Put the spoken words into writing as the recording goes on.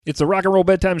It's a Rock and Roll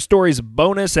Bedtime Stories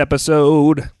bonus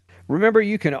episode. Remember,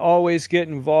 you can always get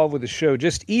involved with the show.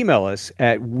 Just email us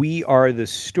at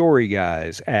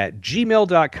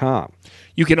wearethestoryguys@gmail.com.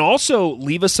 You can also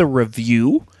leave us a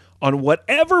review on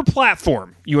whatever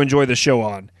platform you enjoy the show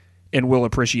on, and we'll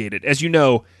appreciate it. As you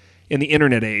know, in the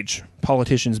internet age,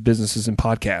 politicians, businesses, and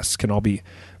podcasts can all be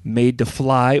made to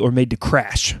fly or made to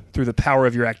crash through the power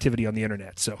of your activity on the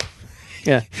internet. So,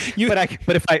 yeah, but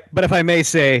if I may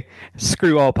say,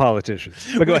 screw all politicians.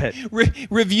 But go ahead.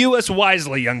 Review us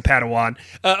wisely, young Padawan.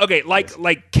 Okay, like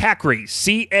Cakri,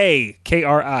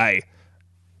 Cakri,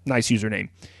 nice username.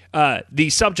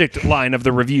 The subject line of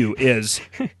the review is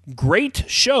 "Great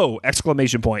show!" !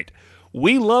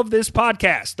 We love this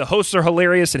podcast. The hosts are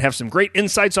hilarious and have some great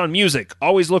insights on music.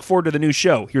 Always look forward to the new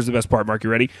show. Here's the best part, Mark. You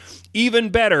ready? Even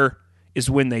better is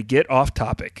when they get off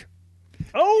topic.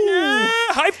 Oh, yeah,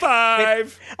 high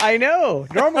five. I know.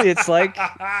 Normally it's like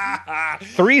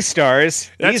 3 stars.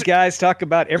 These guys talk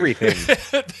about everything.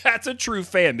 That's a true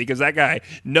fan, because that guy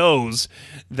knows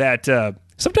that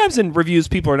sometimes in reviews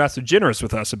people are not so generous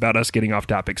with us about us getting off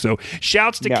topic. So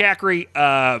shouts to Cakri.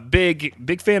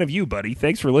 Big fan of you, buddy.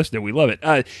 Thanks for listening. We love it.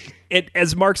 And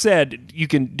as Mark said, you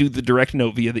can do the direct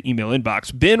note via the email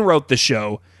inbox. Ben wrote the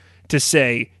show to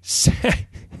say...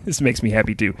 This makes me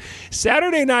happy, too.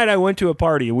 Saturday night, I went to a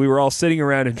party, and we were all sitting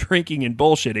around and drinking and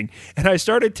bullshitting, and I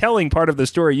started telling part of the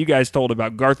story you guys told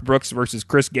about Garth Brooks versus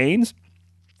Chris Gaines,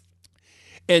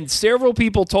 and several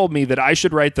people told me that I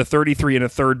should write the 33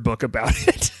 1/3 book about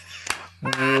it.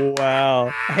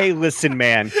 Wow. Hey, listen,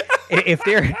 man. If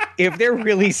they're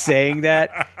really saying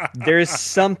that, there's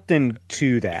something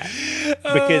to that,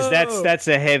 because that's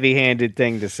a heavy-handed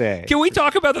thing to say. Can we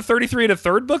talk about the 33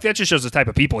 1/3 book? That just shows the type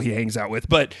of people he hangs out with.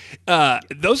 But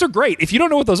those are great. If you don't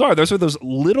know what those are they're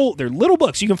little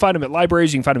books. You can find them at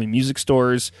libraries. You can find them in music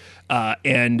stores,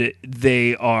 and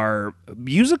they are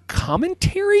music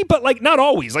commentary, but like not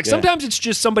always. Like sometimes it's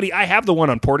just somebody. I have the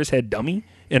one on Portishead Dummy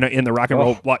in the Rock and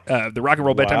Roll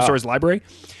Bedtime Stories library,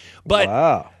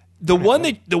 but. The one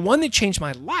that changed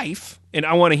my life, and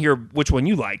I want to hear which one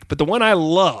you like, but the one I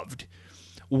loved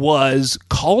was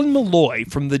Colin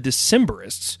Meloy from the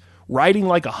Decemberists writing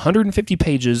like 150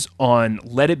 pages on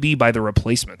Let It Be by the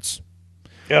Replacements.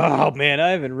 Oh, man, I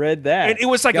haven't read that. And it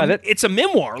was like it's a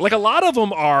memoir. Like a lot of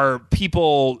them are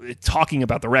people talking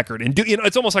about the record, and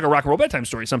it's almost like a Rock and Roll Bedtime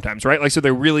Story sometimes, right? Like, so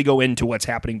they really go into what's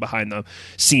happening behind the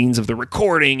scenes of the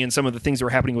recording and some of the things that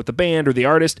were happening with the band or the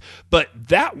artist. But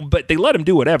they let him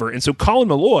do whatever. And so Colin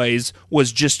Meloy's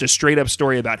was just a straight up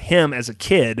story about him as a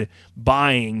kid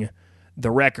buying the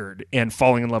record and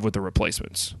falling in love with the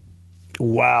Replacements.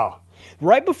 Wow!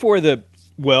 Right before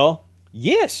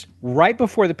right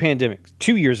before the pandemic,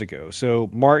 2 years ago. So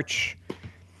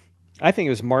I think it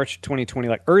was March 2020,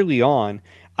 like early on,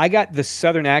 I got the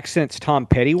Southern Accents Tom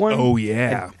Petty one. Oh,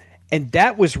 yeah. And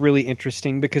that was really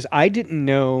interesting because I didn't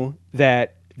know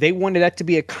that they wanted that to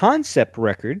be a concept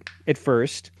record at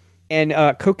first. And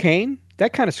cocaine,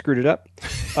 that kind of screwed it up.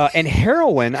 And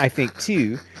heroin, I think,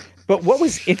 too. But what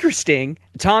was interesting,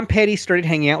 Tom Petty started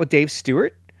hanging out with Dave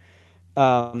Stewart.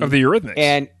 Of the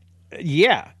Eurythmics.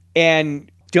 And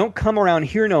Don't Come Around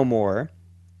Here No More,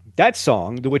 that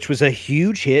song, which was a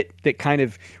huge hit that kind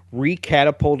of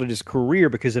recatapulted his career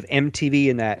because of MTV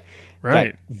and that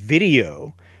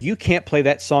video. You can't play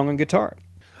that song on guitar.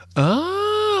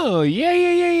 Oh,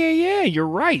 yeah. You're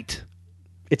right.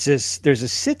 There's a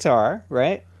sitar,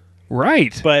 right?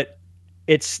 Right. But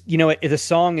it's, the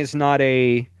song is not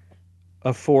a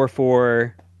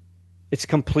 4/4. It's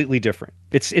completely different.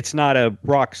 It's not a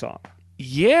rock song.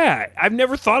 Yeah, I've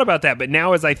never thought about that, but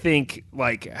now as I think,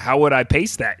 like, how would I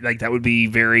pace that? Like, that would be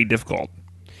very difficult.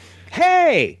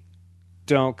 Hey,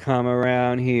 don't come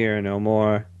around here no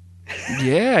more.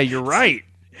 Yeah, you're right.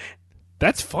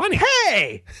 That's funny.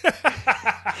 Hey!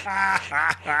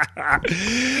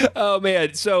 Oh,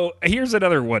 man. So here's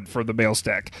another one from the mail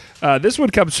stack. This one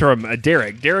comes from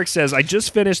Derek. Derek says, I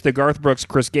just finished the Garth Brooks,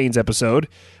 Chris Gaines episode.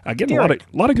 Getting a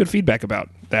lot of good feedback about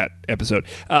that episode.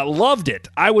 Loved it.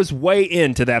 I was way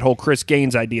into that whole Chris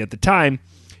Gaines idea at the time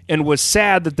and was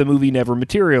sad that the movie never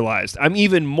materialized. I'm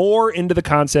even more into the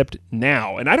concept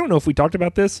now. And I don't know if we talked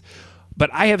about this, but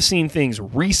I have seen things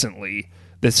recently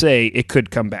that say it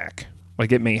could come back.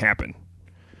 Like, it may happen.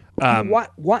 Why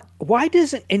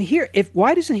doesn't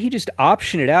he just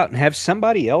option it out and have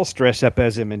somebody else dress up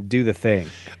as him and do the thing?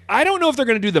 I don't know if they're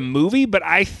going to do the movie, but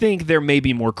I think there may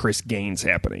be more Chris Gaines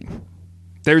happening.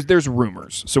 There's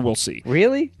rumors, so we'll see.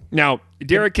 Really? Now,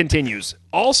 Derek continues.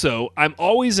 Also, I'm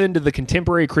always into the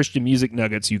contemporary Christian music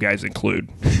nuggets you guys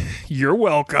include. You're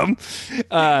welcome.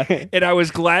 And I was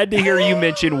glad to hear you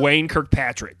mention Wayne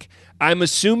Kirkpatrick. I'm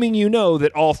assuming you know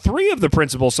that all three of the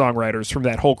principal songwriters from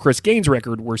that whole Chris Gaines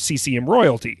record were CCM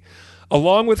royalty.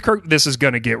 Along with Kirk, this is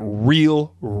going to get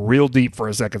real deep for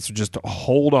a second, so just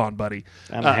hold on, buddy.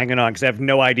 I'm hanging on because I have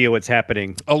no idea what's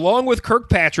happening. Along with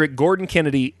Kirkpatrick, Gordon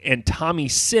Kennedy, and Tommy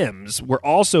Sims were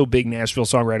also big Nashville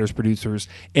songwriters, producers,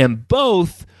 and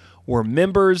both were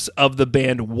members of the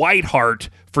band Whiteheart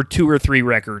for 2 or 3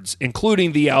 records,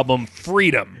 including the album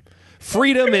Freedom.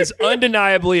 Freedom is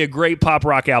undeniably a great pop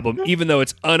rock album, even though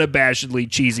it's unabashedly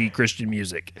cheesy Christian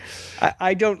music.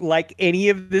 I don't like any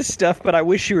of this stuff, but I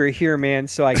wish you were here, man,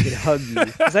 so I could hug you.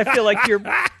 Because I feel like you're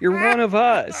one of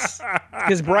us.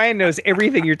 Because Brian knows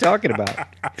everything you're talking about.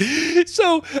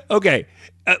 So, okay.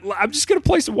 I'm just going to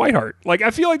play some Whiteheart. Like, I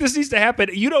feel like this needs to happen.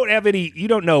 You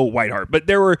don't know Whiteheart, but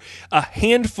there were a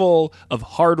handful of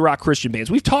hard rock Christian bands.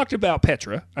 We've talked about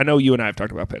Petra. I know you and I have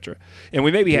talked about Petra. And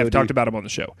we maybe have talked about them on the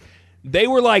show. They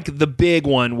were like the big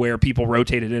one where people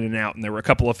rotated in and out, and there were a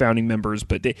couple of founding members.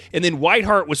 And then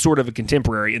Whiteheart was sort of a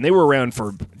contemporary, and they were around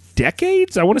for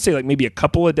decades. I want to say like maybe a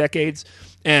couple of decades.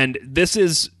 And this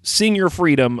is Sing Your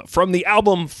Freedom from the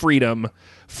album Freedom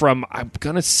from, I'm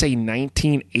going to say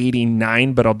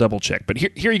 1989, but I'll double check. But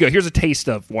here you go. Here's a taste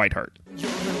of Whiteheart.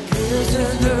 You're a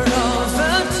prisoner of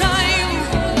the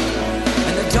time,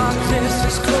 and the darkness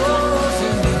is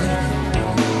closing in.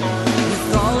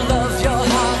 With all of your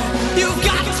heart, you've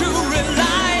got to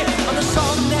rely on the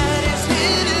song that is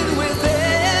hidden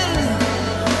within,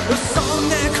 the song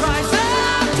that cries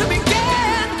out to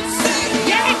begin. Sing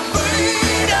your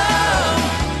freedom,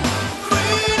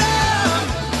 freedom.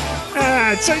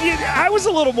 So I was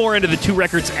a little more into the 2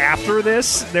 records after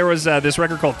this. There was this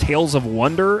record called Tales of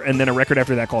Wonder, and then a record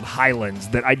after that called Highlands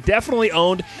that I definitely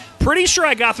owned. Pretty sure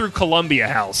I got through Columbia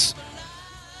House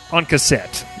on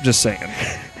cassette. Just saying.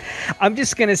 I'm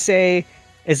just going to say,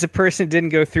 as a person who didn't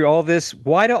go through all this,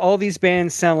 why do all these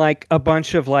bands sound like a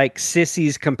bunch of like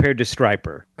sissies compared to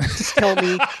Stryper? Just tell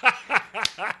me.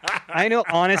 I know,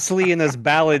 honestly, in those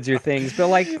ballads or things, but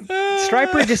like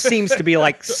Stryper just seems to be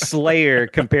like Slayer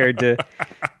compared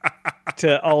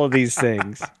to all of these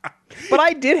things. But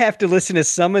I did have to listen to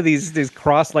some of these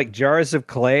cross, like Jars of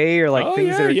Clay, or like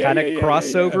things that are kind of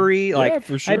crossovery. Yeah, like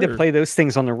for sure. I had to play those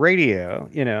things on the radio,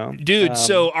 you know. Dude,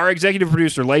 so our executive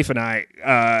producer, Leif, and I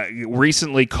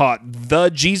recently caught The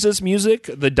Jesus Music,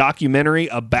 the documentary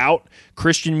about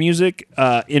Christian music,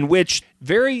 in which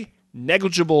very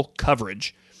negligible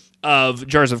coverage of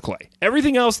Jars of Clay.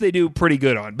 Everything else they do pretty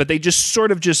good on, but they just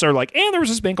sort of just are like, and there was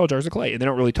this band called Jars of Clay, and they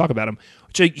don't really talk about them,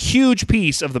 which a huge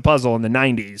piece of the puzzle in the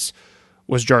 90s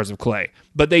was Jars of Clay.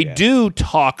 But they do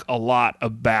talk a lot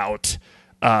about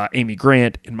Amy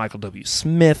Grant and Michael W.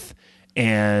 Smith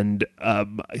and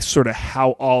sort of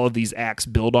how all of these acts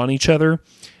build on each other.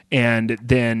 And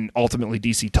then ultimately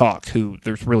DC Talk, who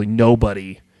there's really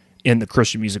nobody in the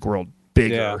Christian music world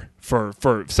bigger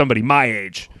for somebody my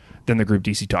age than the group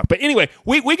DC Talk. But anyway,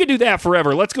 we could do that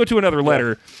forever. Let's go to another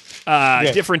letter.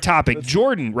 Different topic.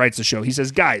 Jordan writes the show. He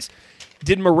says, guys,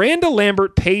 did Miranda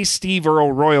Lambert pay Steve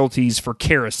Earle royalties for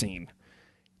Kerosene?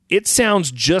 It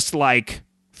sounds just like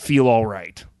Feel All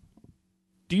Right.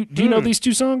 Do you know these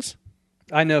 2 songs?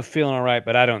 I know Feeling All Right,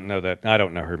 but I don't know that. I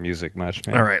don't know her music much,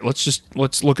 man. All right, let's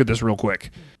look at this real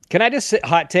quick. Can I just say,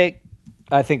 hot take?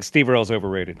 I think Steve Earle's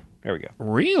overrated. There we go.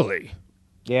 Really?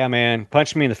 Yeah, man.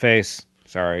 Punch me in the face.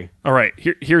 Sorry. All right,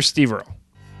 here's Steve Earle.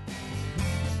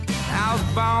 I was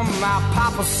born with my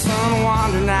papa's son,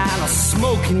 wandering out a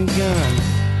smoking gun.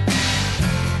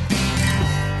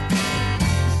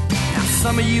 Now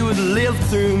some of you would live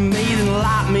through me, then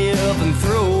lock me up and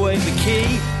throw away the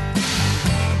key.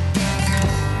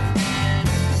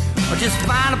 Or just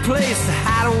find a place to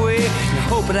hide away and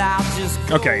hope it out just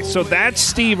go Okay, so away. that's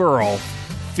Steve Earle.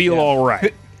 Feel All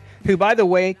Right. Who, by the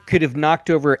way, could have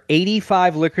knocked over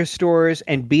 85 liquor stores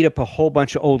and beat up a whole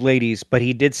bunch of old ladies, but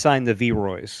he did sign the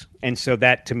V-Roys. And so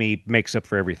that, to me, makes up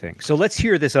for everything. So let's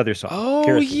hear this other song. Oh,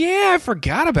 Kerosene. yeah, I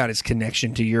forgot about his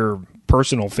connection to your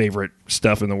personal favorite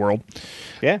stuff in the world.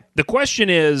 Yeah. The question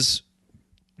is,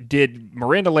 did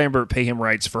Miranda Lambert pay him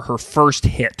rights for her first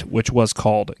hit, which was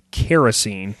called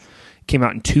Kerosene? Came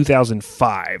out in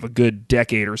 2005, a good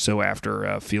decade or so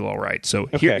after Feel All Right. So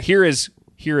here is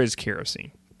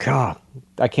Kerosene. God,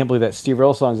 I can't believe that Steve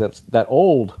Earle song's that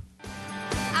old.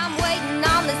 I'm waiting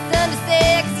on the sun to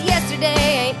set, 'cause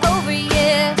yesterday ain't over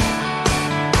yet.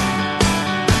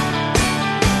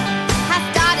 I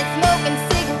started smoking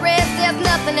cigarettes, there's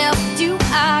nothing else to do,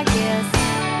 I guess.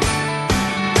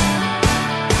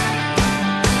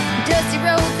 Dusty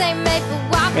roads ain't made for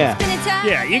walking, Yeah. spending time.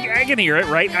 Yeah, I can hear it,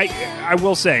 right? I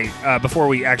will say, before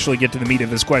we actually get to the meat of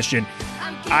this question,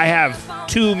 I have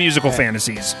two musical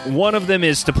fantasies. One of them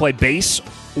is to play bass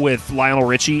with Lionel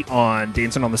Richie on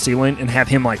Dancing on the Ceiling and have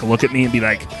him like look at me and be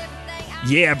like,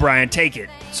 "Yeah, Brian, take it."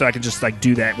 So I can just like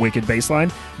do that wicked bass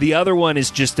line. The other one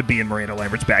is just to be in Miranda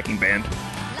Lambert's backing band.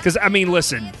 Because, I mean,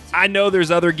 listen, I know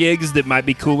there's other gigs that might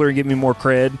be cooler and give me more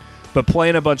cred, but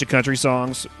playing a bunch of country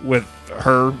songs with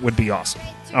her would be awesome.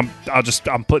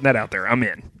 I'm putting that out there. I'm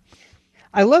in.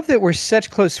 I love that we're such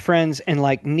close friends, and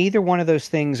like neither one of those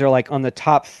things are like on the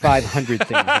top 500 things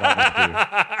that I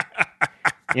want to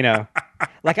do. You know,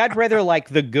 like I'd rather like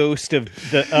the ghost of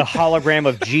a hologram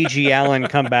of Gigi Allen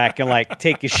come back and like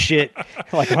take a shit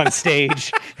like on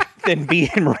stage than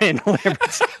be in Miranda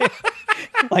Lambert's.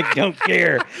 Like don't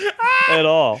care at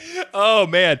all. Oh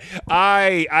man,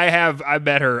 I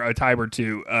met her a time or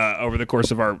two over the course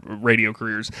of our radio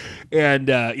careers, and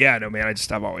I'm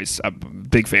a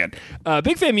big fan.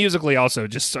 Big fan musically also.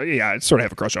 Just I sort of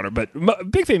have a crush on her, but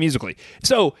big fan musically.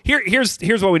 So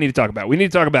here's what we need to talk about. We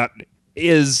need to talk about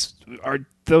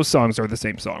those songs are the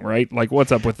same song, right? Like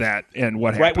what's up with that and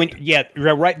what happened?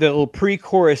 Right. The little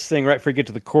pre-chorus thing, right before you get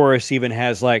to the chorus, even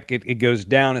has like it goes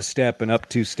down a step and up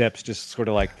 2 steps, just sort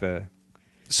of like the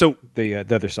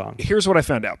other song. Here's what I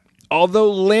found out.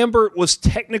 Although Lambert was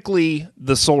technically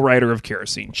the sole writer of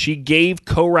Kerosene, she gave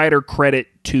co-writer credit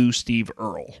to Steve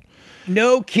Earle.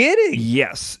 No kidding.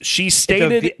 Yes. She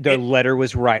stated... The letter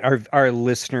was right. Our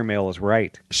listener mail is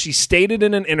right. She stated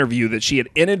in an interview that she had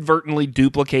inadvertently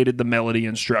duplicated the melody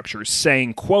and structure,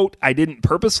 saying, quote, "I didn't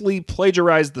purposely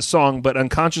plagiarize the song, but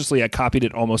unconsciously I copied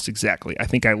it almost exactly. I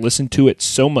think I listened to it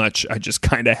so much, I just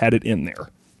kind of had it in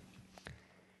there."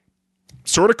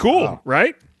 Sort of cool,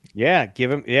 right? Yeah,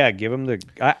 give him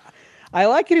the... I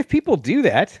like it if people do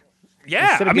that.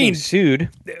 Yeah, Instead of getting sued.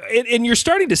 And you're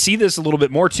starting to see this a little bit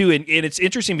more too, and it's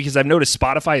interesting because I've noticed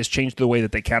Spotify has changed the way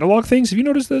that they catalog things. Have you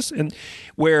noticed this? And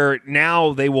where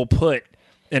now they will put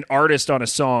an artist on a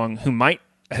song who might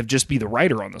have just be the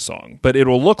writer on the song, but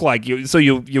it'll look like you. So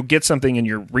you'll get something in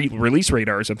your release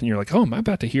radar or something. You're like, oh, am I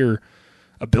about to hear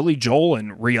a Billy Joel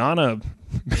and Rihanna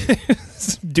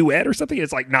duet or something?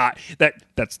 It's like not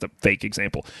that's the fake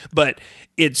example, but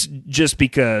it's just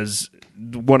because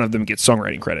one of them gets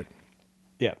songwriting credit.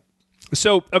 Yeah.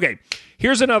 So, okay,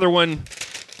 here's another one.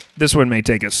 This one may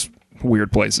take us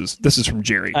weird places. This is from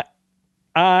Jerry.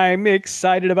 I'm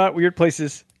excited about weird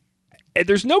places. And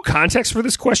there's no context for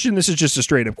this question. This is just a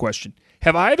straight-up question.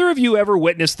 Have either of you ever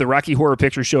witnessed the Rocky Horror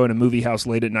Picture Show in a movie house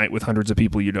late at night with hundreds of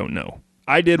people you don't know?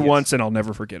 I did once, and I'll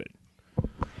never forget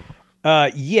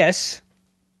it. Yes.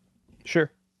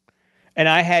 Sure. And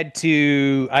I had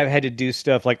to do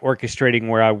stuff like orchestrating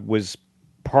where I was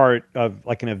part of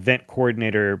like an event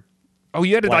coordinator. Oh,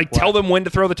 you had to tell them when to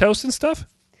throw the toast and stuff?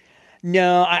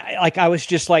 No, I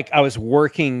was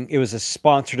working. It was a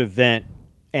sponsored event,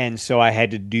 and so I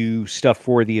had to do stuff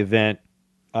for the event.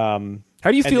 How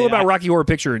do you feel about Rocky Horror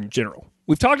Picture in general?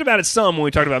 We've talked about it some when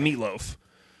we talked about Meatloaf.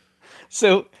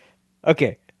 So,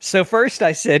 okay. So first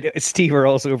I said Steve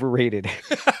Earle's overrated.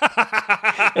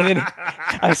 And then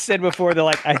I said before that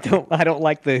like I don't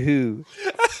like the Who.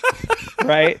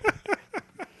 Right?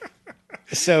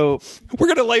 So we're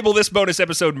going to label this bonus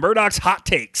episode Murdoch's Hot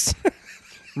Takes.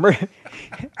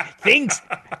 Things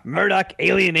Murdoch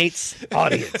alienates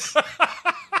audience.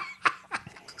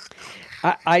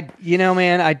 I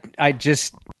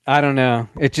don't know.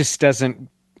 It just doesn't.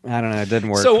 I don't know. It doesn't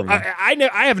work. So for me. I know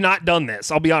I have not done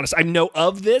this. I'll be honest. I know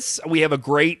of this. We have a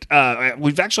great.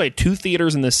 We've actually had 2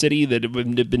 theaters in the city that have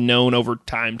been known over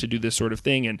time to do this sort of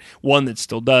thing, and one that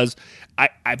still does.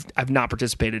 I've not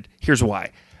participated. Here's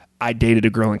why. I dated a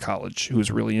girl in college who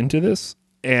was really into this,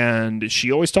 and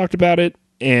she always talked about it,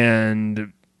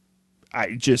 and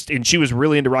she was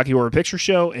really into Rocky Horror Picture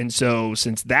Show, and so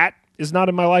since that is not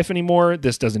in my life anymore,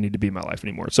 this doesn't need to be in my life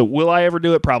anymore. So will I ever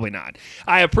do it? Probably not.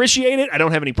 I appreciate it. I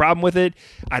don't have any problem with it.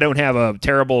 I don't have a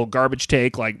terrible garbage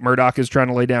take like Murdoch is trying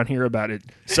to lay down here about it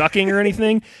sucking or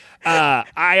anything.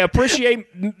 I appreciate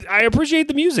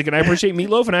the music, and I appreciate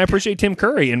Meatloaf, and I appreciate Tim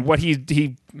Curry and what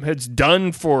he has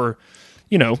done for,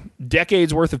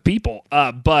 decades worth of people.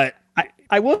 But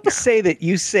I will say that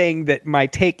you saying that my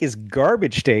take is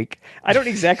garbage take, I don't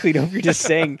exactly know if you're just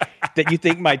saying that you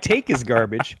think my take is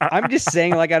garbage. I'm just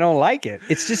saying like I don't like it.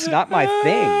 It's just not my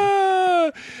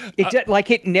thing.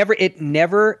 It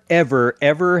never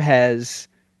ever has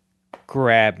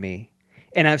grabbed me.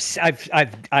 And I've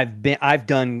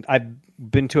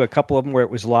been to a couple of them where it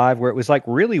was live, where it was like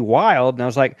really wild, and I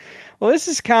was like, well, this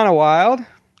is kind of wild.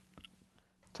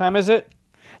 Time is it?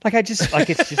 Like I just like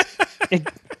it's just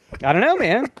I don't know,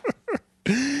 man.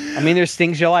 I mean, there's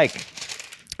things you like.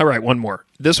 All right, one more.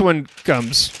 This one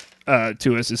comes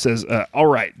to us. It says, all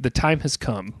right, the time has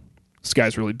come. This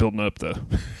guy's really building up the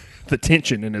the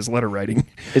tension in his letter writing.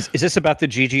 Is this about the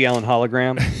G.G. Allen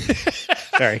hologram?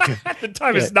 Sorry. The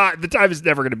time is not. The time is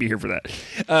never going to be here for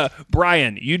that.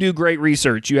 Brian, you do great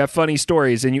research. You have funny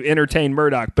stories and you entertain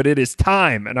Murdoch. But it is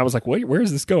time. And I was like, wait, where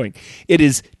is this going? It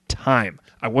is time.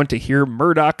 I want to hear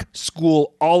Murdoch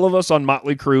school all of us on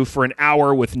Motley Crue for an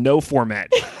hour with no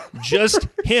format. Just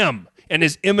him and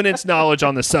his eminence knowledge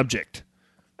on the subject.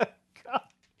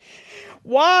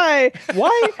 Why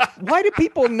do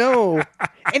people know?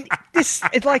 And this,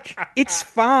 it's like, it's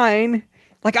fine.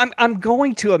 Like I'm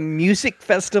going to a music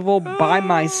festival by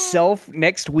myself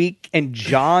next week, and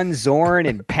John Zorn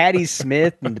and Patti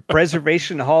Smith and the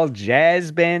Preservation Hall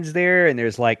jazz band's there, and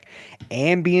there's like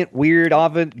ambient, weird,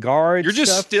 avant-garde. You're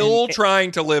just stuff, still and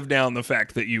trying to live down the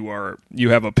fact that you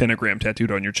have a pentagram tattooed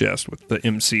on your chest with the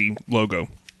MC logo.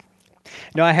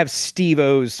 No, I have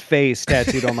Steve-O's face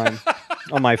tattooed on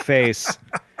my face.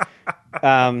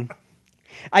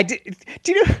 I did.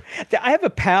 Do you know? I have a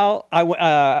pal I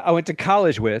went to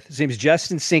college with. His name's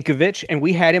Justin Sinkovich, and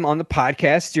we had him on the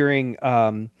podcast during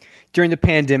the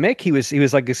pandemic. He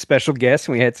was like a special guest,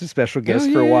 and we had some special guests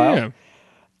for a while.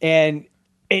 And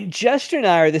Justin and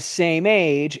I are the same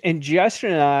age, and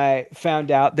Justin and I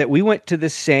found out that we went to the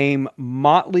same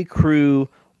Motley Crue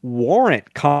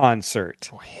Warrant concert.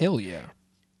 Oh, hell yeah.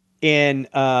 In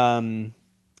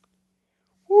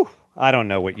I don't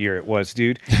know what year it was,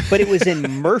 dude, but it was in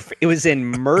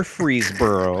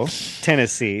Murfreesboro,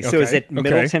 Tennessee. So it was at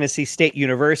Middle Tennessee State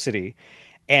University.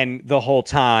 And the whole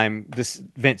time, this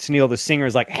Vince Neil, the singer,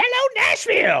 is like, "Hello,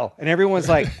 Nashville," and everyone's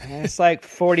like, "It's like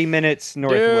 40 minutes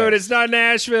northwest." Dude, it's not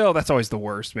Nashville. That's always the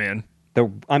worst, man.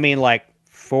 Like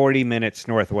 40 minutes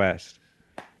northwest.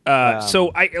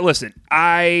 So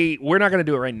we're not going to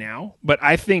do it right now, but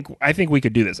I think we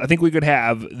could do this. I think we could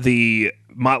have the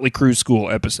Motley Crue School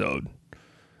episode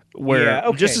where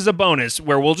just as a bonus,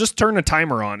 where we'll just turn a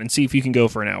timer on and see if you can go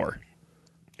for an hour.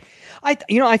 I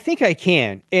think I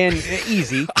can, and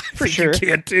easy for sure. You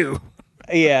can too.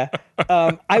 Yeah.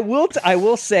 I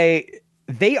will say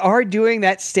they are doing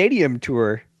that stadium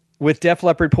tour with Def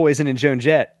Leppard, Poison, and Joan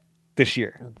Jett this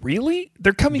year. Really?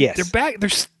 They're coming. Yes. They're back. They're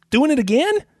doing it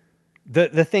again?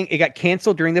 The thing, it got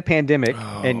canceled during the pandemic,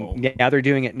 and now they're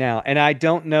doing it now. And I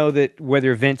don't know that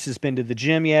whether Vince has been to the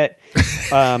gym yet,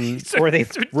 or they've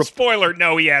spoiler.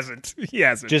 No, he hasn't. He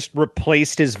hasn't. Just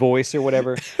replaced his voice or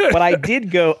whatever. But I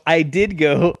did go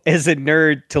as a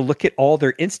nerd to look at all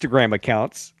their Instagram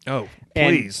accounts. Oh,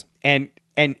 please. And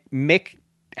Mick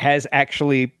has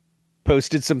actually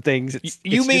posted some things.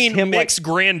 You mean Mick's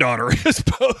granddaughter has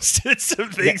posted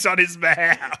some things on his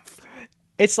behalf?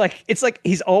 It's like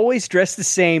he's always dressed the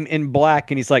same in black,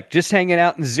 and he's like just hanging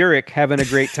out in Zurich, having a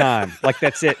great time. Like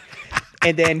that's it.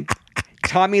 And then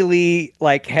Tommy Lee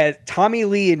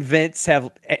and Vince have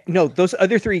those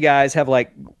other three guys have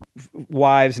like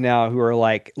wives now who are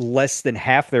like less than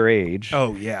half their age.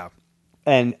 Oh yeah.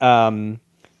 And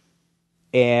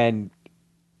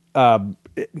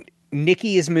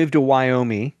Nikki has moved to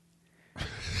Wyoming.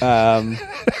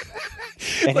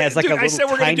 And has like a little I said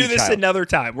we're going to do this another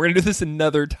time. We're going to do this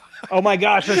another time. Oh my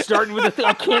gosh, I'm starting with a thing.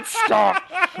 I can't stop.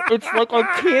 It's like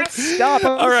I can't stop.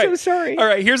 I'm so sorry. All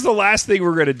right, here's the last thing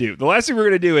we're going to do. The last thing we're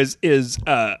going to do is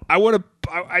I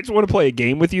just want to play a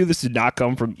game with you. This did not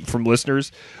come from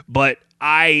listeners, but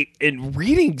in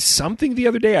reading something the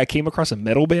other day, I came across a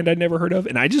metal band I'd never heard of,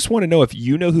 and I just want to know if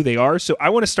you know who they are. So I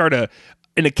want to start an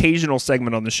occasional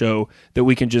segment on the show that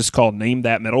we can just call Name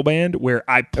That Metal Band, where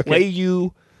I play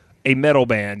you a metal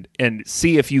band and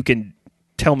see if you can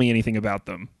tell me anything about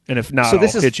them, and if not, I'll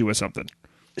hit you with something.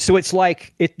 So it's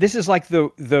like this is like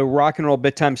the Rock and Roll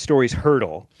Bedtime Stories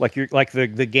Hurdle, like you're like the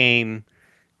game.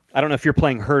 I don't know if you're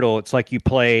playing Hurdle. It's like you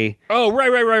play. Oh, right.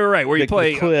 Where you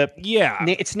play the clip. Yeah,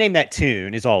 it's Name That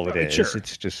Tune is all it is. Sure.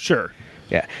 It's just sure.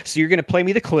 Yeah. So you're gonna play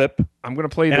me the clip. I'm gonna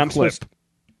play the clip.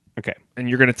 Okay. And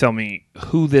you're gonna tell me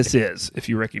who this is if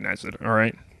you recognize it. All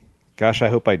right. Gosh, I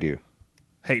hope I do.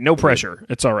 Hey, no pressure.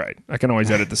 It's all right. I can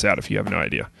always edit this out if you have no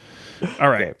idea. All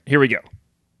right, okay. Here we go.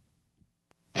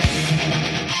 I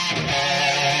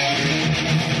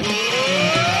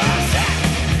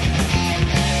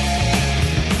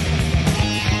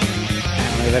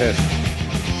don't know who that is.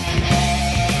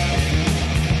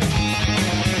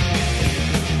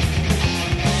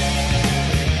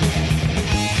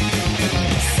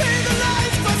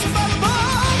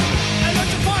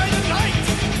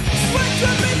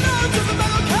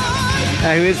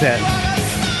 Who is that?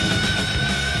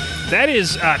 That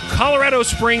is Colorado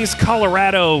Springs,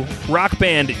 Colorado rock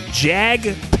band Jag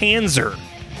Panzer.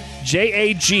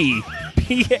 JAG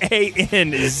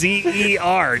Panzer.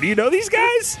 Do you know these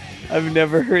guys? I've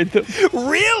never heard them.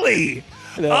 Really?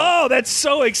 No. Oh, that's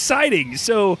so exciting.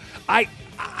 So I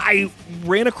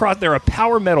ran across, they're a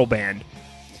power metal band.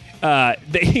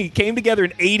 They came together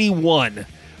in 81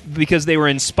 because they were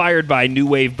inspired by new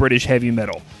wave British heavy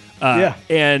metal.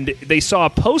 And they saw a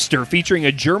poster featuring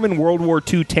a German World War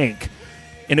II tank,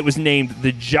 and it was named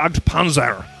the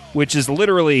Jagdpanzer, which is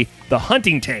literally the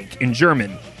hunting tank in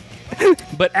German,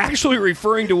 but actually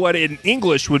referring to what in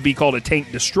English would be called a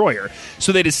tank destroyer.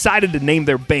 So they decided to name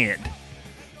their band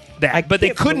that, but they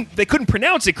couldn't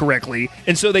pronounce it correctly,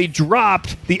 and so they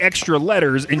dropped the extra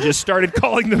letters and just started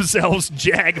calling themselves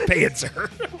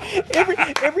Jagdpanzer.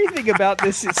 Everything about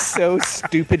this is so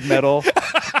stupid metal.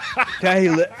 Hey,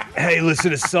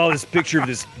 listen, I saw this picture of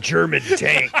this German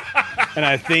tank, and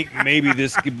I think maybe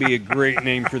this could be a great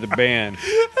name for the band.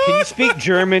 Can you speak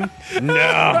German?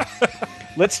 No.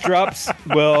 Let's drop,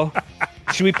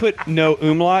 should we put no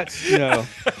umlauts? No.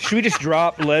 Should we just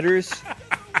drop letters?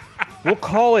 We'll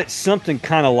call it something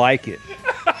kind of like it.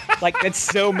 Like, that's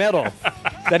so metal.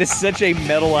 That is such a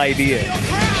metal idea.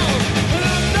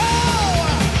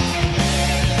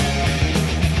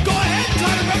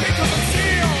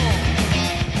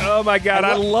 Oh my God,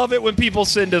 I love it when people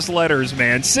send us letters,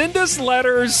 man. Send us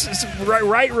letters,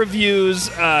 write reviews.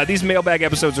 These mailbag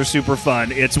episodes are super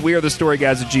fun. It's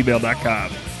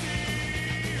wearethestoryguys@gmail.com.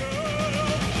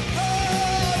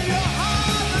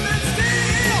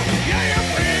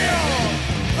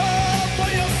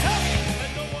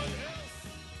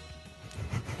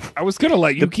 I was going to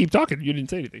let you keep talking. You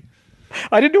didn't say anything.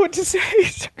 I didn't know what to say.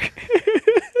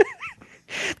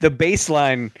 The bass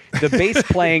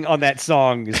playing on that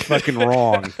song is fucking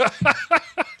wrong.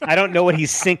 I don't know what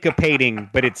he's syncopating,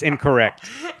 but it's incorrect.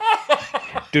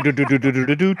 Is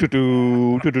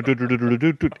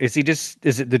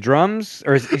it the drums?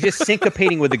 Or is he just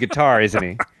syncopating with the guitar, isn't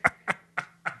he?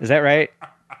 Is that right?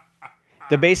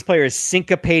 The bass player is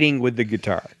syncopating with the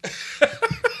guitar.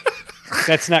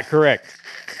 That's not correct.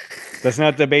 That's not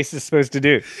what the bass is supposed to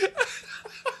do.